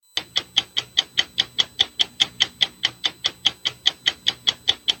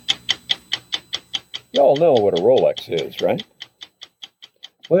all know what a Rolex is, right?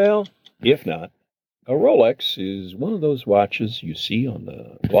 Well, if not, a Rolex is one of those watches you see on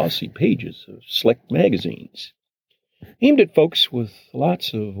the glossy pages of slick magazines, aimed at folks with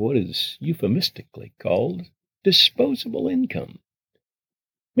lots of what is euphemistically called disposable income,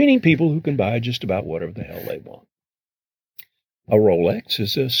 meaning people who can buy just about whatever the hell they want. A Rolex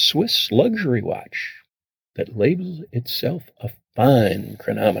is a Swiss luxury watch that labels itself a fine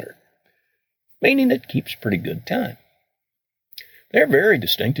chronometer, meaning it keeps pretty good time. They're very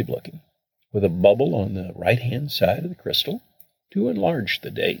distinctive looking, with a bubble on the right-hand side of the crystal to enlarge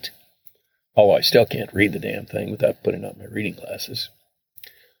the date. Although I still can't read the damn thing without putting on my reading glasses.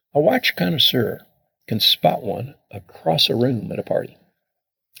 A watch connoisseur can spot one across a room at a party.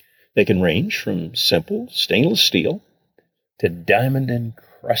 They can range from simple stainless steel to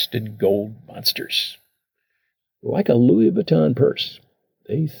diamond-encrusted gold monsters. Like a Louis Vuitton purse,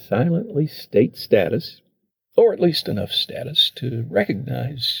 they silently state status, or at least enough status to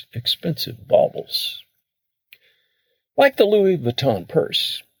recognize expensive baubles. Like the Louis Vuitton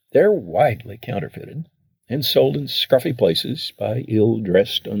purse, they're widely counterfeited and sold in scruffy places by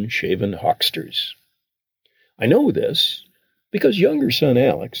ill-dressed, unshaven hucksters. I know this because younger son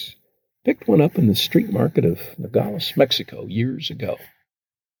Alex picked one up in the street market of Nogales, Mexico, years ago.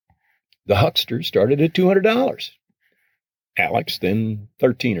 The huckster started at $200. Alex, then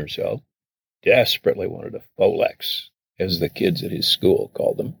 13 or so, desperately wanted a Folex, as the kids at his school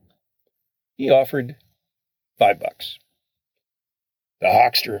called them. He offered $5. The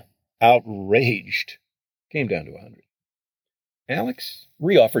huckster, outraged, came down to $100. Alex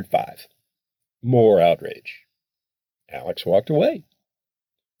re-offered $5. More outrage. Alex walked away.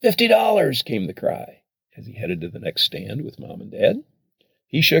 $50 came the cry as he headed to the next stand with Mom and Dad.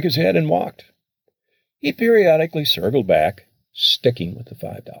 He shook his head and walked. He periodically circled back, sticking with the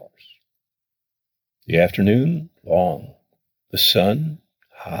 $5. The afternoon, long. The sun,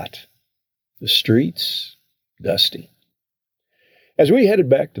 hot. The streets, dusty. As we headed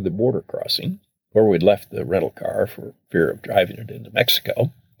back to the border crossing, where we'd left the rental car for fear of driving it into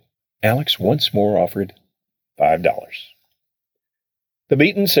Mexico, Alex once more offered $5. The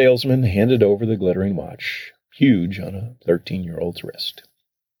beaten salesman handed over the glittering watch, huge on a 13-year-old's wrist.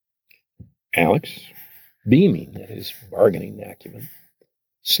 Alex, beaming at his bargaining acumen,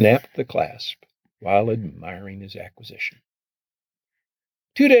 snapped the clasp while admiring his acquisition.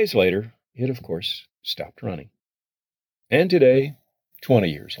 2 days later, it, of course, stopped running. And today, 20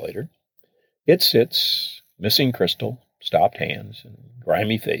 years later, it sits, missing crystal, stopped hands, and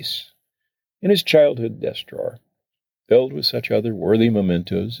grimy face, in his childhood desk drawer, filled with such other worthy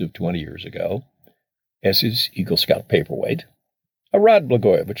mementos of 20 years ago as his Eagle Scout paperweight, a Rod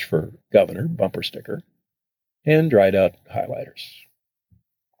Blagojevich for governor bumper sticker, and dried-out highlighters.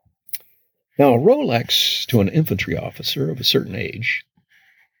 Now, a Rolex to an infantry officer of a certain age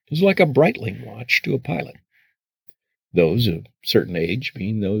is like a Breitling watch to a pilot, those of certain age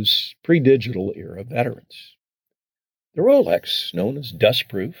being those pre-digital era veterans. The Rolex, known as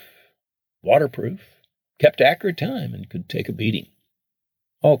dustproof, waterproof, kept accurate time and could take a beating.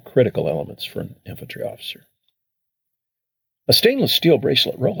 All critical elements for an infantry officer. A stainless steel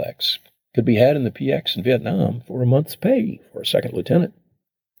bracelet Rolex could be had in the PX in Vietnam for a month's pay for a second lieutenant.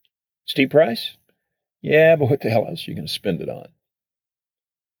 Steep price? Yeah, but what the hell else are you going to spend it on?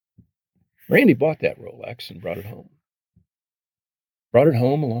 Randy bought that Rolex and brought it home. Brought it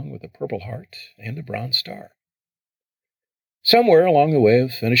home along with a Purple Heart and a Bronze Star. Somewhere along the way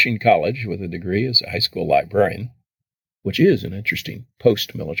of finishing college with a degree as a high school librarian, which is an interesting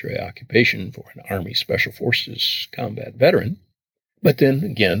post-military occupation for an Army Special Forces combat veteran, but then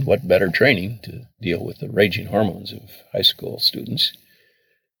again, what better training to deal with the raging hormones of high school students?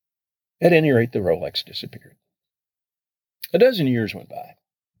 At any rate, the Rolex disappeared. A dozen years went by.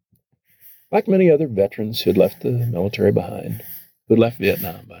 Like many other veterans who'd left the military behind, who'd left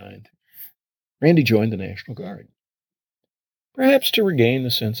Vietnam behind, Randy joined the National Guard. Perhaps to regain the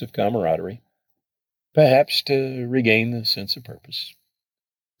sense of camaraderie. Perhaps to regain the sense of purpose.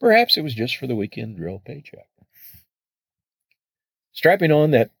 Perhaps it was just for the weekend drill paycheck. Strapping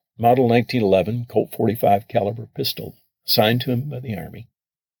on that Model 1911 Colt .45 caliber pistol assigned to him by the Army,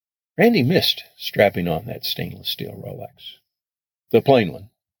 Randy missed strapping on that stainless steel Rolex. The plain one,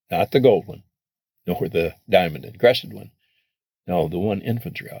 not the gold one, nor the diamond-encrusted one. No, the one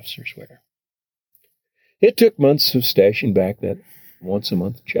infantry officers wear. It took months of stashing back that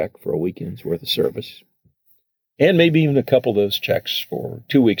once-a-month check for a weekend's worth of service, and maybe even a couple of those checks for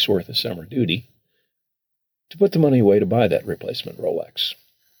 2 weeks' worth of summer duty, to put the money away to buy that replacement Rolex.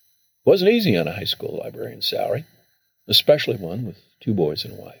 Wasn't easy on a high school librarian's salary, especially one with 2 boys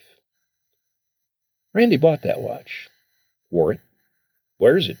and a wife. Randy bought that watch, wore it,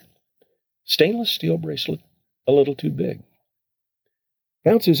 wears it. Stainless steel bracelet, a little too big.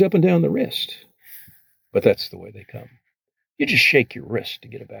 Bounces up and down the wrist. But that's the way they come. You just shake your wrist to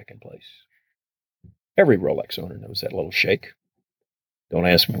get it back in place. Every Rolex owner knows that little shake. Don't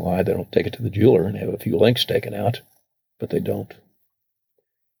ask me why they don't take it to the jeweler and have a few links taken out, but they don't.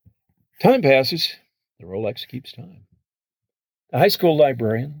 Time passes. The Rolex keeps time. The high school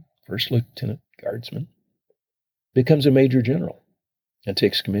librarian, first lieutenant guardsman, becomes a major general and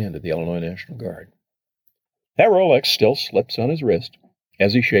takes command of the Illinois National Guard. That Rolex still slips on his wrist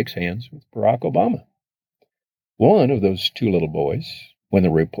as he shakes hands with Barack Obama. One of those two little boys, when the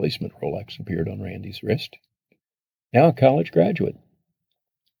replacement Rolex appeared on Randy's wrist, now a college graduate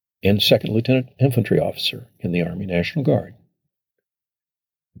and second lieutenant infantry officer in the Army National Guard.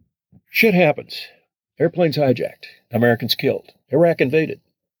 Shit happens. Airplanes hijacked. Americans killed. Iraq invaded.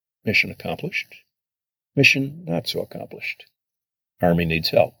 Mission accomplished. Mission not so accomplished. Army needs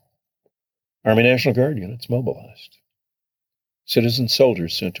help. Army National Guard units mobilized. Citizen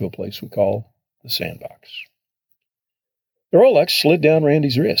soldiers sent to a place we call the sandbox. The Rolex slid down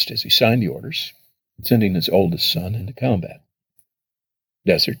Randy's wrist as he signed the orders, sending his oldest son into combat.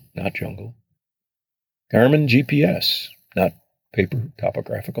 Desert, not jungle. Garmin GPS, not paper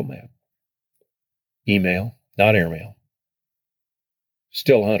topographical map. Email, not airmail.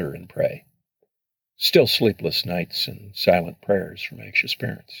 Still hunter and prey. Still sleepless nights and silent prayers from anxious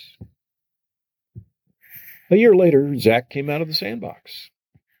parents. A year later, Zach came out of the sandbox.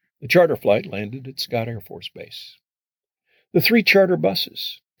 The charter flight landed at Scott Air Force Base. The 3 charter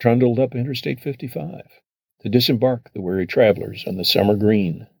buses trundled up Interstate 55 to disembark the weary travelers on the summer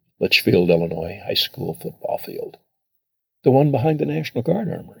green Litchfield, Illinois high school football field, the one behind the National Guard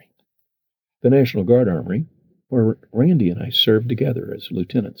Armory. The National Guard Armory, where Randy and I served together as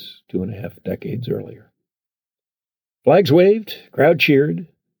lieutenants 2.5 decades earlier. Flags waved, crowd cheered,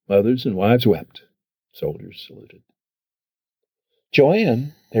 mothers and wives wept, soldiers saluted.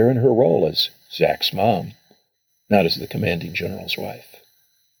 Joanne, there in her role as Zach's mom, not as the commanding general's wife.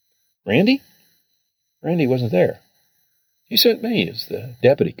 Randy? Randy wasn't there. He sent me as the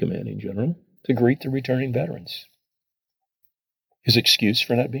deputy commanding general to greet the returning veterans. His excuse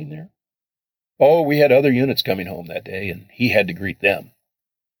for not being there? Oh, we had other units coming home that day, and he had to greet them.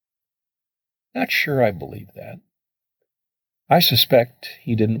 Not sure I believe that. I suspect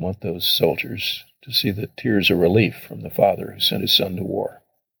he didn't want those soldiers to see the tears of relief from the father who sent his son to war.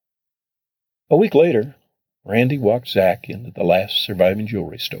 A week later, Randy walked Zach into the last surviving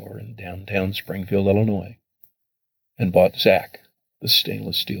jewelry store in downtown Springfield, Illinois, and bought Zach the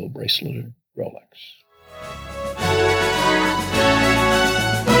stainless steel braceleted Rolex.